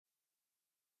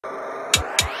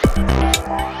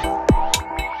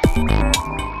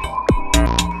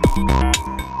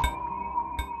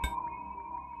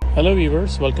Hello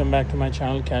viewers, welcome back to my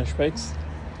channel KashFix.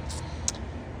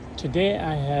 Today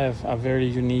I have a very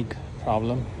unique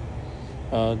problem.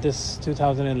 This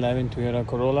 2011 Toyota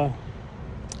Corolla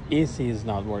AC is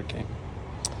not working.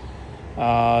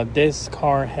 This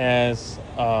car has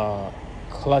a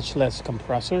clutchless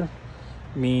compressor,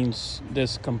 means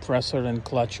this compressor and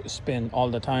clutch spin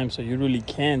all the time, so you really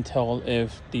can't tell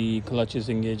if the clutch is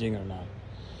engaging or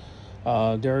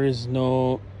not. There is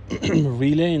no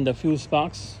relay in the fuse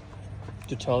box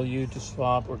to tell you to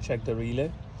swap or check the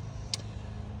relay.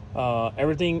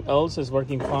 Everything else is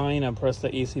working fine. I pressed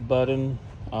the AC button.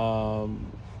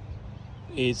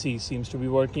 AC seems to be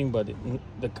working, but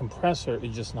the compressor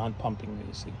is just not pumping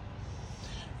AC.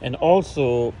 And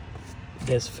also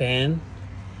this fan,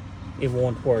 it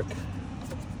won't work.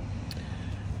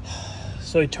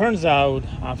 So it turns out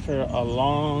after a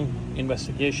long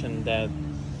investigation that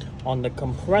on the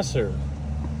compressor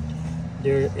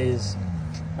there is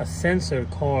a sensor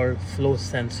called flow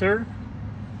sensor.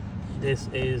 This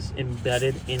is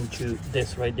embedded into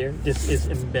this right there. This is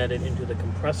embedded into the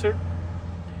compressor.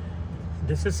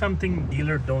 This is something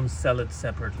dealer don't sell it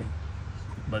separately,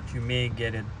 but you may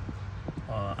get it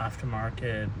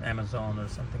aftermarket, Amazon or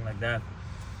something like that.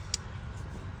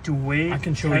 To wait, I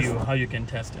can show you how you can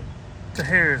test it. So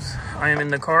I am in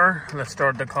the car. Let's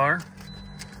start the car.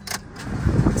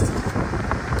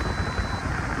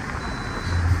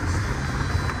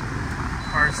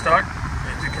 Car start.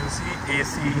 As you can see,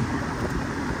 AC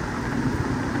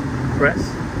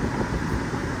press.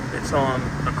 It's on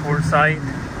the core side.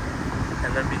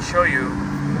 And let me show you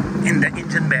in the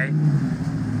engine bay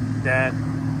that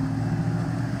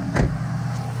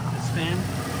this fan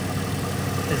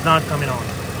is not coming on.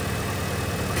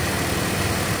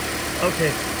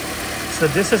 Okay, so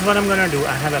this is what I'm gonna do.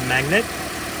 I have a magnet.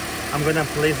 I'm gonna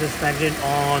place this magnet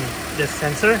on this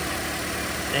sensor,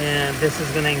 and this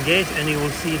is gonna engage, and you will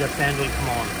see the fan will come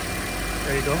on.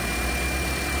 There you go.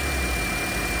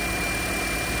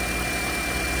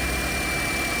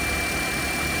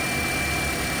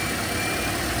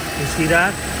 You see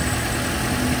that?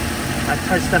 I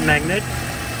touch the magnet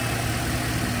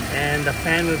and the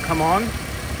fan will come on.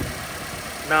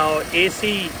 Now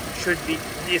AC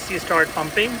start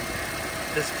pumping.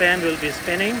 This fan will be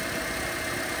spinning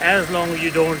as long as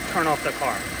you don't turn off the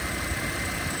car.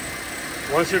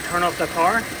 Once you turn off the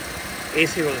car,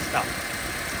 AC will stop.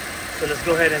 So let's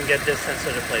go ahead and get this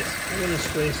sensor replaced. I'm going to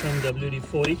spray some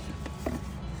WD-40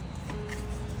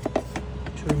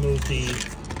 to remove the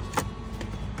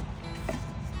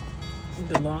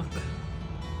lock.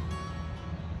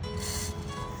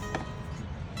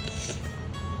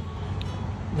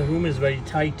 The room is very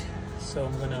tight, so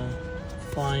I'm gonna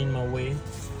find my way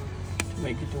to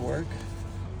make it to work.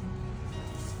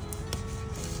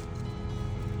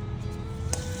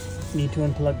 Need to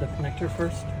unplug the connector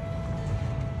first.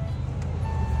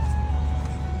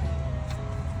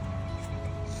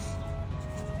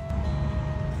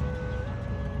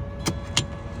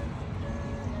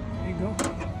 There you go.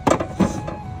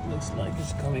 Looks like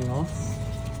it's coming off.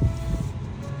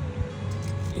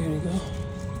 Here we go.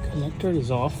 Connector is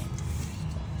off.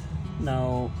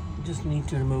 Now just need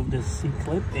to remove this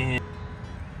C-clip, and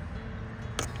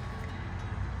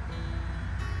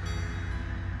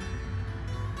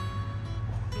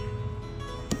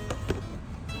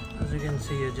as you can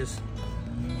see, I just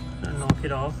knock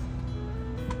it off.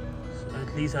 So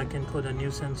at least I can put a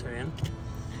new sensor in.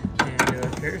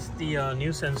 And here's the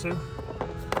new sensor.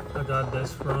 I got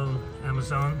this from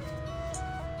Amazon.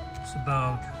 It's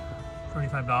about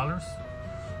 $25.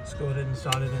 Let's go ahead and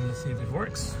install it and let's see if it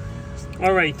works.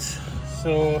 All right,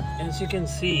 so as you can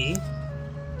see,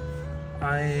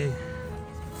 I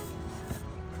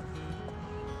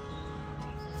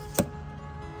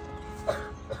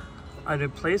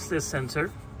replaced this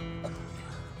sensor.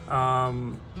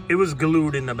 It was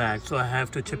glued in the back, so I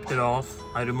have to chip it off.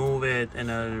 I remove it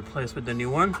and I replace with the new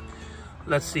one.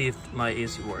 Let's see if my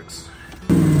AC works.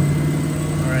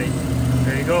 All right,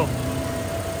 there you go.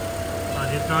 I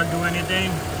did not do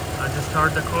anything. I just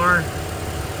start the car,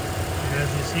 and as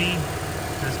you see,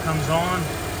 this comes on.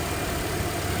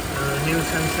 The new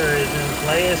sensor is in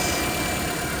place,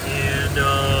 and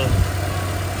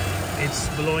it's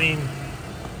blowing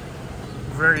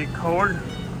very cold.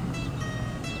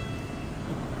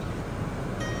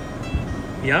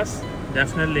 Yes,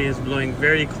 definitely is blowing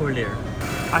very cold air.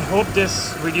 I hope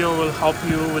this video will help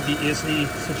you with the AC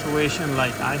situation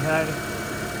like I had.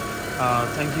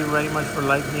 Thank you very much for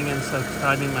liking and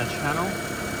subscribing my channel.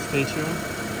 Stay tuned.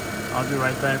 I'll be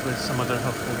right back with some other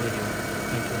helpful video.